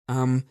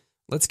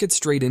Let's get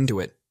straight into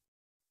it.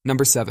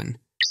 Number 7.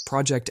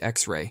 Project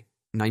X-ray,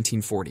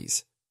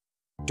 1940s.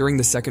 During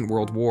the Second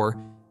World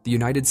War, the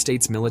United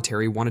States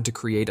military wanted to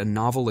create a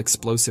novel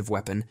explosive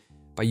weapon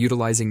by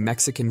utilizing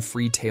Mexican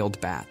free-tailed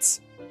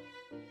bats.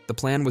 The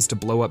plan was to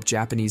blow up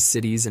Japanese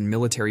cities and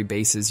military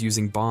bases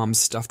using bombs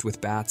stuffed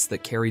with bats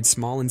that carried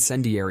small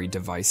incendiary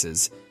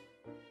devices.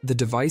 The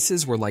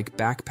devices were like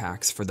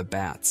backpacks for the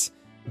bats.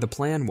 The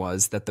plan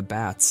was that the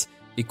bats,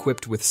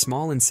 equipped with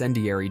small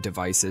incendiary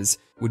devices,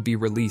 would be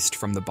released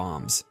from the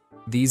bombs.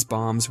 These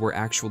bombs were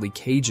actually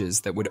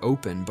cages that would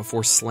open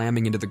before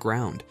slamming into the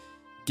ground,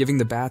 giving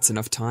the bats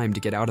enough time to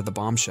get out of the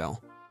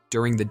bombshell.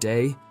 During the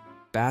day,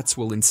 bats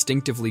will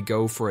instinctively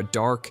go for a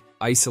dark,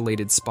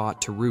 isolated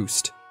spot to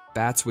roost.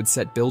 Bats would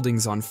set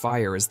buildings on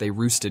fire as they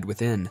roosted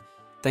within,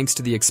 thanks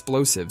to the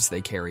explosives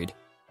they carried.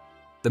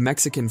 The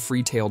Mexican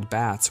free-tailed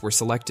bats were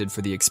selected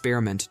for the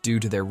experiment due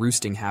to their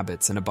roosting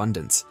habits and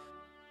abundance.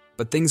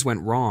 But things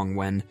went wrong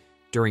when,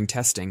 during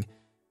testing,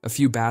 a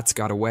few bats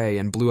got away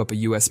and blew up a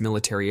U.S.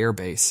 military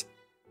airbase.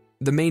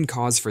 The main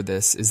cause for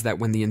this is that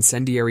when the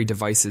incendiary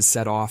devices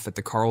set off at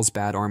the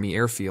Carlsbad Army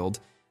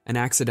Airfield, an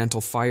accidental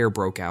fire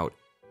broke out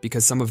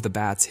because some of the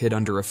bats hid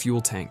under a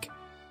fuel tank.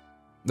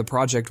 The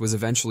project was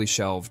eventually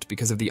shelved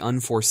because of the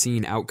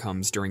unforeseen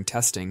outcomes during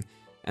testing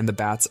and the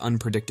bats'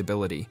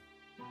 unpredictability.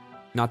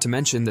 Not to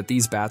mention that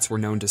these bats were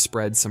known to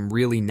spread some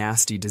really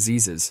nasty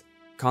diseases.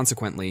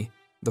 Consequently,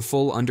 the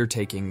full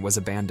undertaking was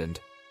abandoned.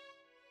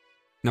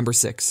 Number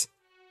 6.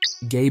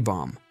 Gay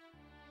bomb.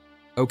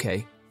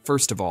 Okay,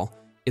 first of all,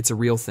 it's a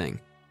real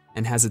thing,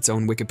 and has its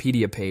own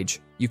Wikipedia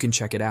page. You can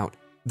check it out.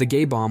 The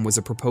gay bomb was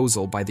a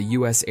proposal by the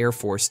U.S. Air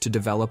Force to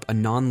develop a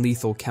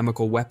non-lethal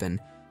chemical weapon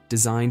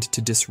designed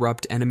to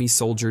disrupt enemy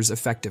soldiers'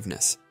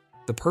 effectiveness.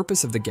 The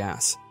purpose of the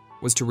gas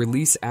was to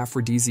release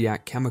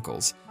aphrodisiac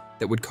chemicals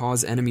that would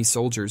cause enemy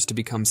soldiers to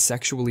become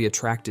sexually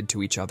attracted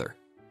to each other.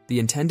 The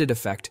intended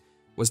effect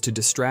was to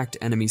distract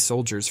enemy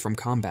soldiers from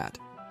combat,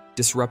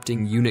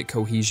 disrupting unit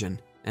cohesion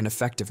and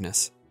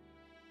effectiveness.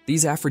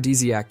 These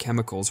aphrodisiac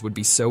chemicals would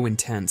be so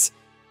intense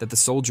that the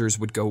soldiers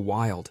would go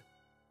wild.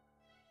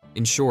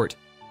 In short,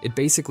 it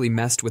basically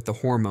messed with the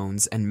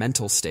hormones and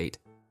mental state.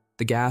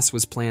 The gas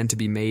was planned to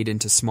be made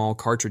into small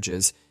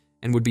cartridges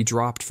and would be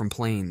dropped from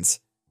planes.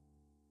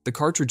 The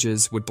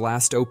cartridges would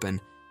blast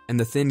open, and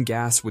the thin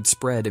gas would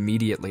spread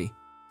immediately.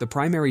 The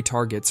primary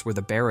targets were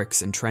the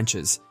barracks and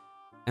trenches,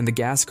 and the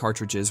gas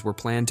cartridges were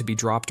planned to be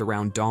dropped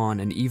around dawn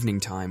and evening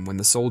time when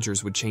the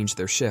soldiers would change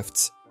their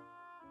shifts,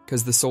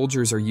 because the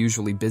soldiers are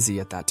usually busy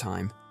at that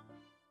time.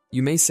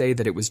 You may say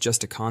that it was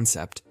just a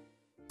concept,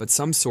 but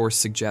some source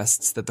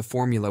suggests that the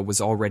formula was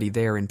already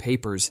there in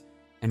papers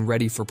and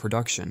ready for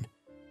production.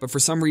 But for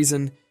some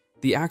reason,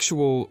 the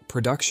actual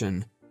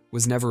production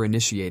was never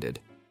initiated,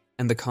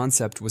 and the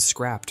concept was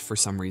scrapped for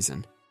some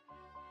reason.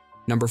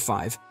 Number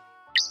 5.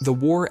 The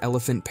War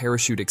Elephant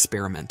Parachute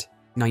Experiment,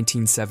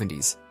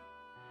 1970s.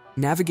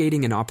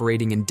 Navigating and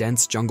operating in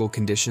dense jungle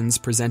conditions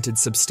presented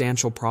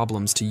substantial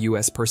problems to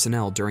U.S.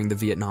 personnel during the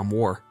Vietnam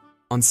War.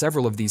 On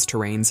several of these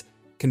terrains,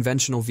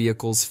 conventional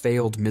vehicles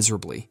failed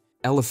miserably.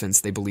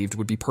 Elephants, they believed,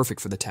 would be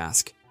perfect for the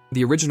task.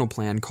 The original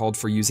plan called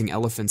for using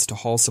elephants to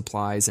haul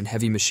supplies and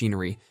heavy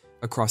machinery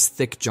across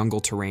thick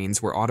jungle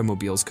terrains where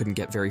automobiles couldn't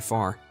get very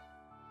far.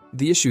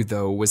 The issue,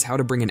 though, was how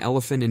to bring an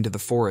elephant into the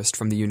forest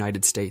from the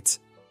United States.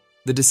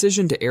 The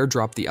decision to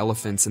airdrop the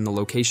elephants in the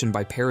location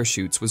by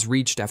parachutes was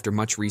reached after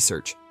much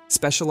research.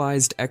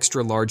 Specialized,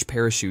 extra-large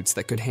parachutes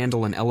that could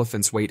handle an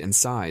elephant's weight and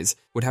size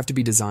would have to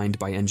be designed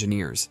by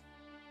engineers.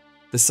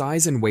 The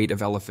size and weight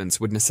of elephants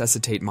would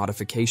necessitate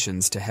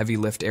modifications to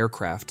heavy-lift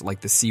aircraft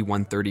like the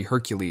C-130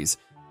 Hercules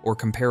or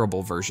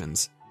comparable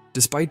versions.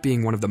 Despite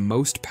being one of the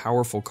most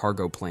powerful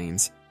cargo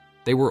planes,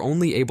 they were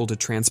only able to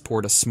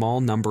transport a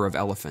small number of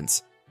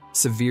elephants,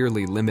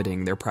 severely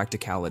limiting their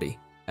practicality.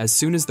 As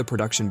soon as the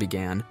production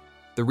began,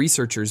 the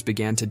researchers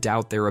began to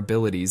doubt their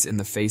abilities in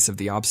the face of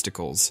the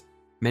obstacles.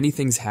 Many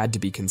things had to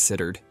be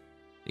considered,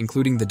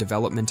 including the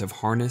development of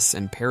harness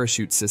and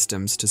parachute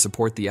systems to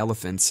support the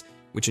elephants,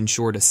 which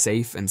ensured a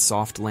safe and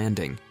soft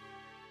landing,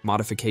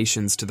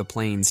 modifications to the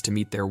planes to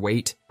meet their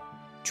weight,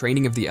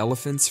 training of the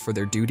elephants for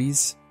their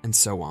duties, and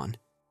so on.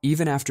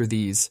 Even after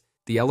these,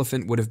 the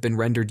elephant would have been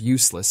rendered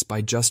useless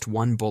by just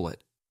one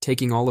bullet.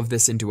 Taking all of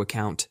this into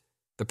account,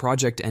 the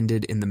project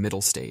ended in the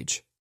middle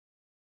stage.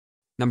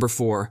 Number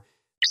 4.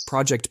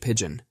 Project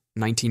Pigeon,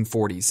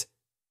 1940s.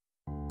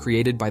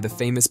 Created by the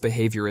famous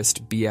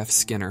behaviorist B.F.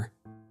 Skinner.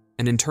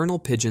 An internal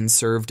pigeon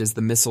served as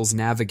the missile's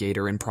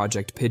navigator in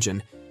Project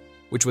Pigeon,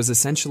 which was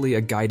essentially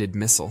a guided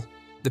missile.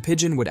 The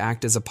pigeon would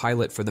act as a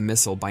pilot for the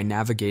missile by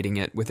navigating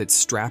it with its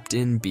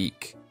strapped-in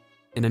beak.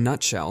 In a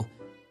nutshell,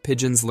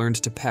 pigeons learned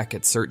to peck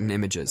at certain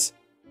images.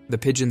 The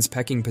pigeon's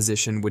pecking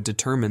position would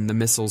determine the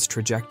missile's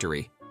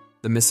trajectory.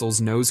 The missile's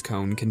nose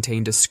cone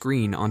contained a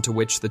screen onto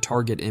which the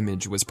target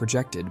image was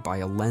projected by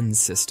a lens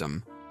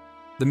system.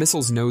 The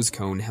missile's nose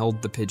cone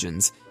held the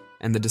pigeons,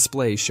 and the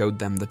display showed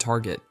them the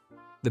target.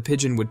 The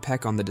pigeon would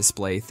peck on the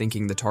display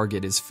thinking the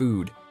target is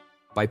food.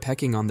 By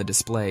pecking on the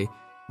display,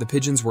 The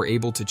pigeons were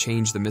able to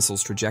change the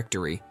missile's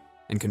trajectory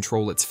and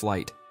control its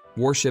flight.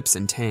 Warships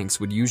and tanks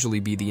would usually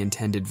be the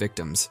intended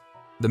victims.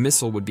 The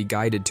missile would be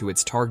guided to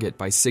its target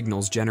by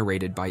signals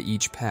generated by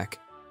each peck.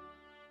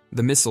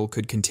 The missile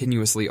could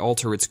continuously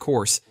alter its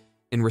course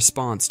in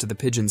response to the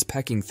pigeons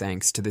pecking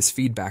thanks to this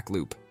feedback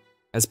loop.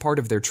 As part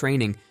of their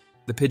training,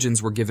 the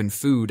pigeons were given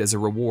food as a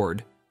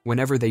reward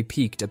whenever they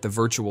peeked at the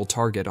virtual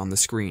target on the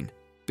screen.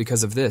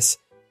 Because of this,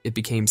 it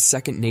became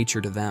second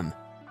nature to them.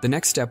 The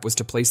next step was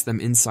to place them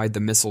inside the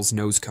missile's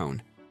nose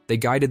cone. They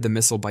guided the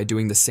missile by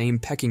doing the same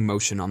pecking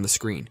motion on the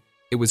screen.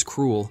 It was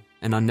cruel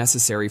and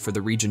unnecessary for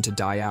the region to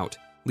die out,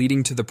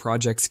 leading to the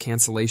project's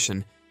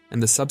cancellation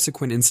and the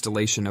subsequent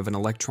installation of an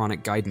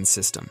electronic guidance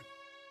system.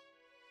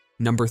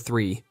 Number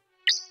 3.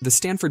 The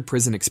Stanford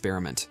Prison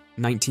Experiment,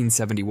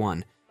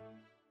 1971.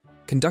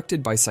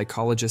 Conducted by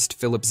psychologist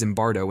Philip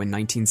Zimbardo in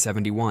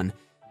 1971,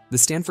 the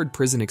Stanford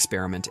Prison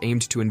Experiment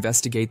aimed to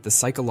investigate the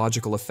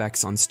psychological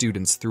effects on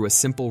students through a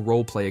simple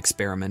role-play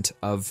experiment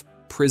of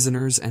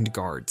prisoners and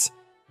guards.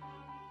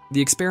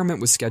 The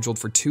experiment was scheduled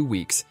for 2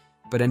 weeks,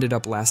 but ended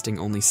up lasting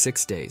only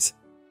 6 days.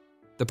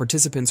 The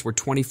participants were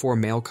 24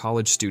 male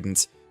college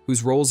students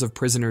whose roles of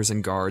prisoners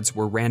and guards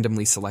were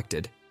randomly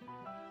selected.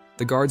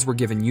 The guards were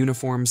given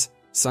uniforms,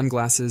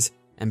 sunglasses,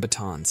 and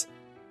batons.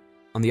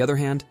 On the other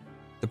hand,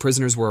 the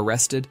prisoners were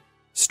arrested,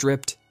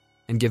 stripped,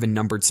 and given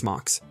numbered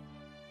smocks.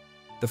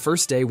 The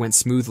first day went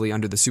smoothly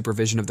under the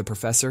supervision of the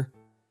professor,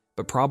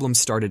 but problems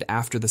started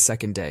after the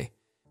second day,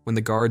 when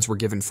the guards were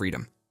given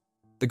freedom.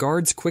 The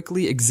guards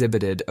quickly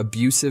exhibited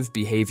abusive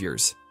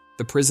behaviors.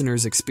 The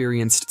prisoners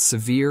experienced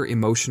severe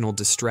emotional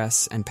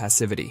distress and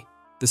passivity.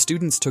 The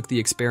students took the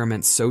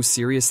experiment so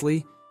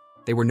seriously,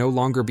 they were no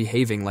longer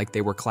behaving like they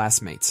were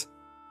classmates.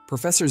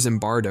 Professor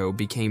Zimbardo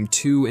became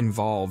too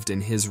involved in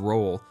his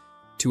role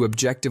to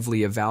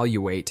objectively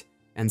evaluate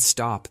and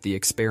stop the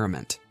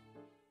experiment.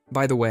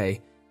 By the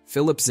way,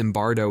 Philip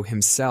Zimbardo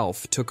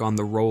himself took on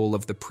the role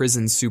of the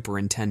prison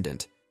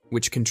superintendent,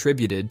 which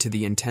contributed to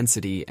the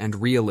intensity and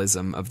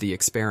realism of the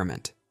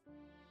experiment.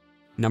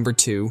 Number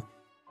 2.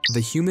 The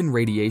Human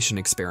Radiation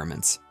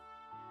Experiments.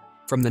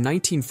 From the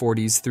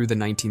 1940s through the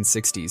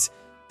 1960s,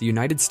 the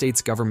United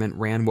States government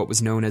ran what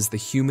was known as the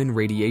Human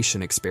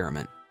Radiation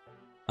Experiment.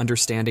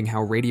 Understanding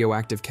how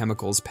radioactive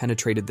chemicals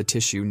penetrated the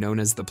tissue known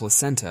as the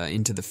placenta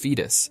into the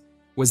fetus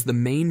was the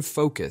main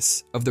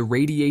focus of the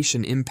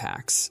radiation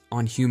impacts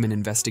on human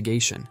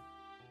investigation.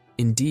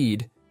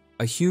 Indeed,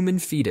 a human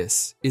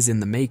fetus is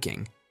in the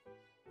making.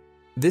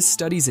 This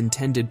study's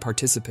intended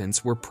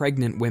participants were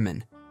pregnant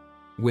women.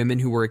 Women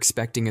who were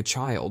expecting a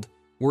child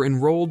were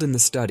enrolled in the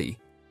study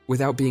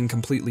without being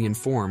completely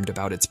informed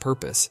about its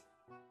purpose.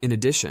 In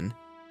addition,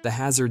 the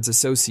hazards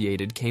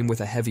associated came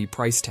with a heavy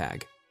price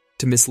tag.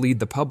 To mislead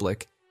the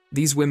public,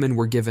 these women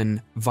were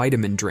given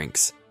vitamin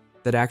drinks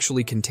that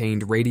actually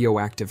contained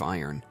radioactive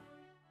iron.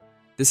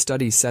 This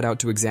study set out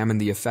to examine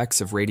the effects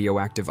of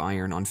radioactive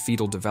iron on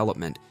fetal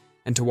development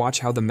and to watch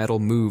how the metal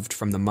moved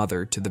from the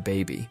mother to the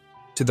baby,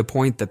 to the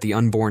point that the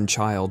unborn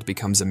child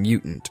becomes a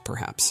mutant,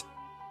 perhaps.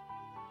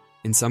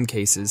 In some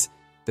cases,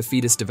 the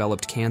fetus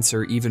developed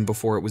cancer even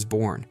before it was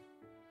born.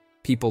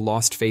 People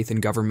lost faith in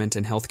government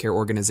and healthcare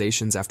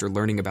organizations after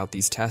learning about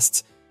these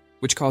tests,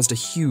 which caused a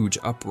huge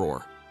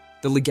uproar.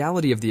 The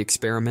legality of the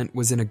experiment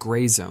was in a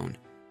gray zone,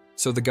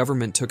 so the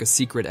government took a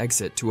secret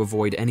exit to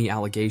avoid any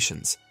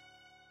allegations.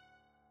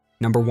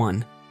 Number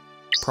 1.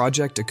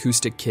 Project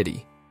Aquistic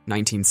Kitty,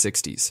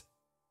 1960s.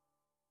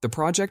 The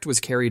project was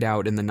carried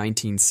out in the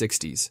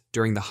 1960s,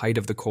 during the height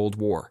of the Cold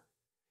War.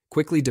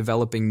 Quickly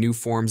developing new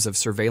forms of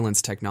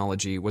surveillance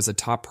technology was a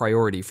top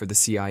priority for the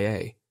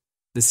CIA.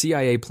 The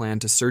CIA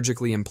planned to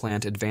surgically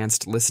implant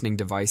advanced listening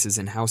devices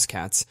in house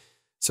cats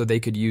so they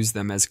could use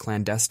them as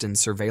clandestine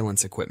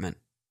surveillance equipment.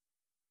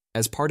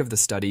 As part of the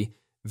study,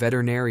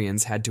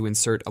 veterinarians had to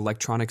insert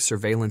electronic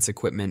surveillance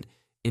equipment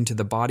into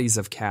the bodies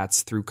of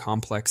cats through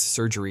complex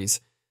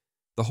surgeries.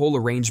 The whole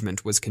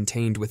arrangement was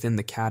contained within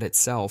the cat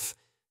itself,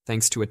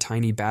 thanks to a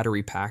tiny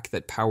battery pack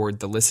that powered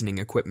the listening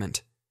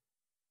equipment.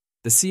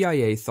 The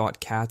CIA thought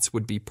cats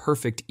would be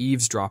perfect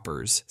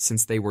eavesdroppers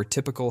since they were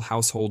typical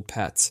household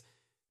pets,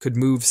 could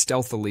move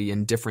stealthily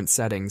in different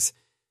settings,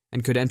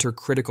 and could enter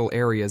critical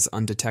areas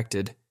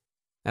undetected.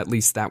 At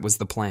least that was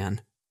the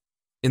plan.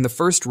 In the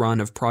first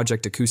run of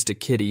Project Aquistic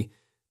Kitty,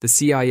 the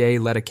CIA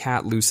let a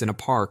cat loose in a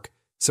park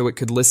so it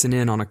could listen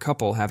in on a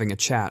couple having a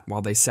chat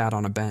while they sat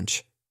on a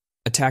bench.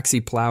 A taxi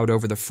plowed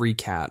over the free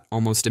cat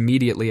almost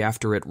immediately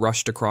after it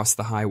rushed across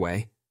the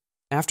highway.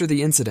 After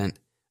the incident,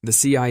 the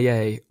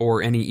CIA,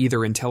 or any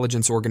either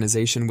intelligence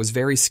organization, was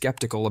very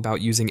skeptical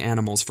about using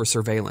animals for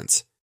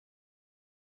surveillance.